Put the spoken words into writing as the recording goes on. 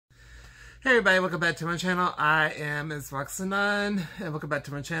Hey everybody, welcome back to my channel. I am Mcrocks9 and welcome back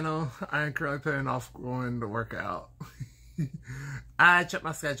to my channel. I am currently putting off going to work out. I checked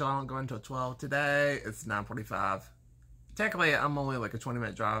my schedule. I don't go until 12 today. It's 9:45. Technically, I'm only like a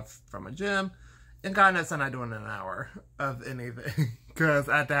 20-minute drive from a gym. And God knows I'm not doing an hour of anything because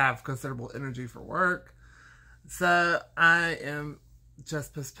I have to have considerable energy for work. So I am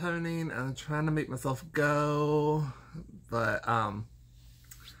just postponing and trying to make myself go. But,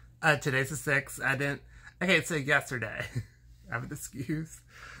 today's the 6th. Okay, so yesterday. I have an excuse.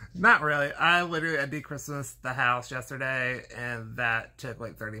 Not really. I did Christmas the house yesterday, and that took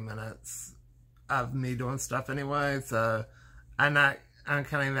like 30 minutes of me doing stuff anyway, so I'm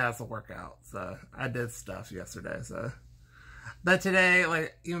counting that as a workout. So I did stuff yesterday, so. But today,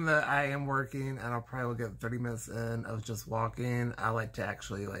 like, even though I am working, and I'll probably get 30 minutes in of just walking, I like to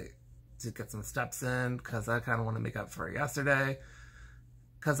actually, like, to get some steps in, because I kind of want to make up for yesterday.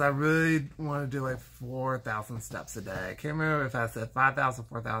 Because I really want to do like 4,000 steps a day. I can't remember if I said 5,000,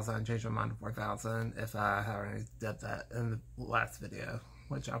 4,000. I changed my mind to 4,000 if I had already did that in the last video.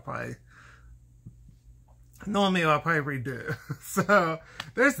 Which I'll probably... Knowing me, I'll probably redo. So,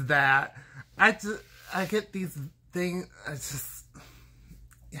 there's that. I get these things...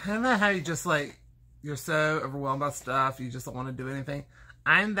 I don't know how you just like... You're so overwhelmed by stuff. You just don't want to do anything.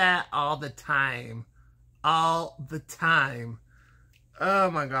 I'm that all the time. All the time.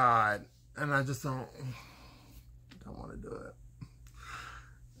 Oh my God. And I just don't want to do it.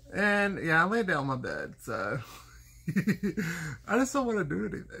 And yeah, I laid down on my bed, so I just don't want to do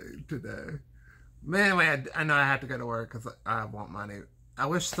anything today. But anyway, I know I have to go to work because I want money. I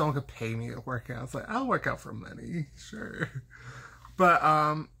wish someone could pay me to work out. It's like, I'll work out for money, sure. But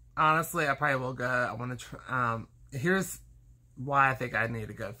honestly, I probably will go. I want to try. Here's why I think I need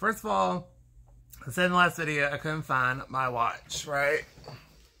to go. First of all, I said in the last video, I couldn't find my watch, right?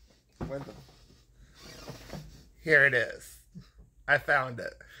 Here it is. I found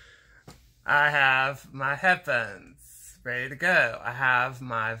it. I have my headphones ready to go. I have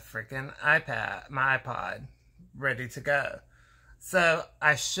my freaking iPod ready to go. So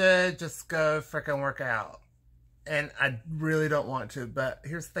I should just go freaking work out. And I really don't want to, but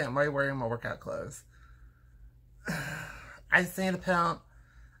here's the thing. I'm already wearing my workout clothes. I just need to put on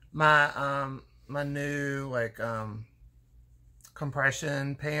my new, like,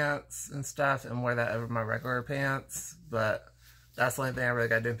 compression pants and stuff and wear that over my regular pants. But that's the only thing I really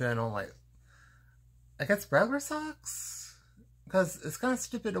got to put on, like, I guess regular socks? Because it's kind of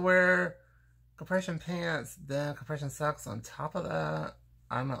stupid to wear compression pants, then compression socks on top of that.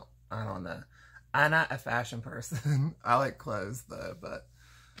 I don't know. I'm not a fashion person. I like clothes, though, but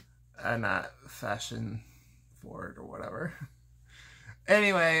I'm not fashion forward or whatever.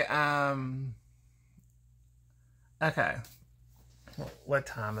 Anyway, okay. What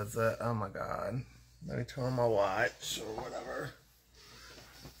time is it? Oh my God. Let me turn on my watch or whatever.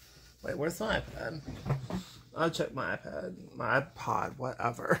 Wait, where's my iPad? I'll check my iPod,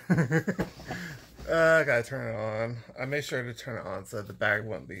 whatever. I gotta turn it on. I made sure to turn it on so the battery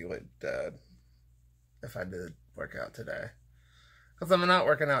wouldn't be like dead if I did work out today. Because I'm not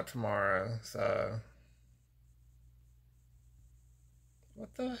working out tomorrow, so...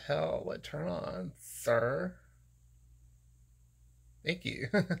 What the hell? What, turn on, sir? Thank you.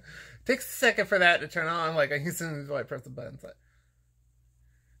 Takes a second for that to turn on. Like, I used to like press the button. Like,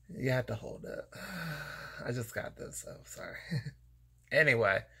 you have to hold it. I just got this, so sorry.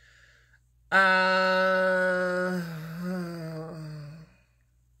 Anyway.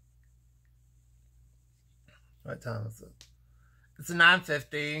 What time is it? It's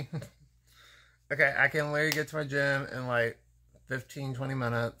 9:50. Okay, I can literally get to my gym in like 15-20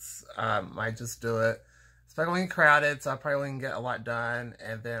 minutes. Might just do it. It's probably going to be crowded, so I probably won't get a lot done,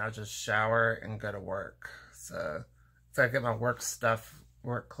 and then I'll just shower and go to work. So I get my work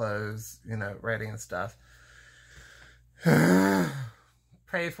clothes, you know, ready and stuff.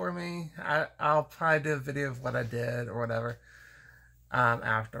 Pray for me. I'll probably do a video of what I did or whatever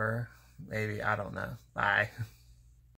after. Maybe, I don't know. Bye.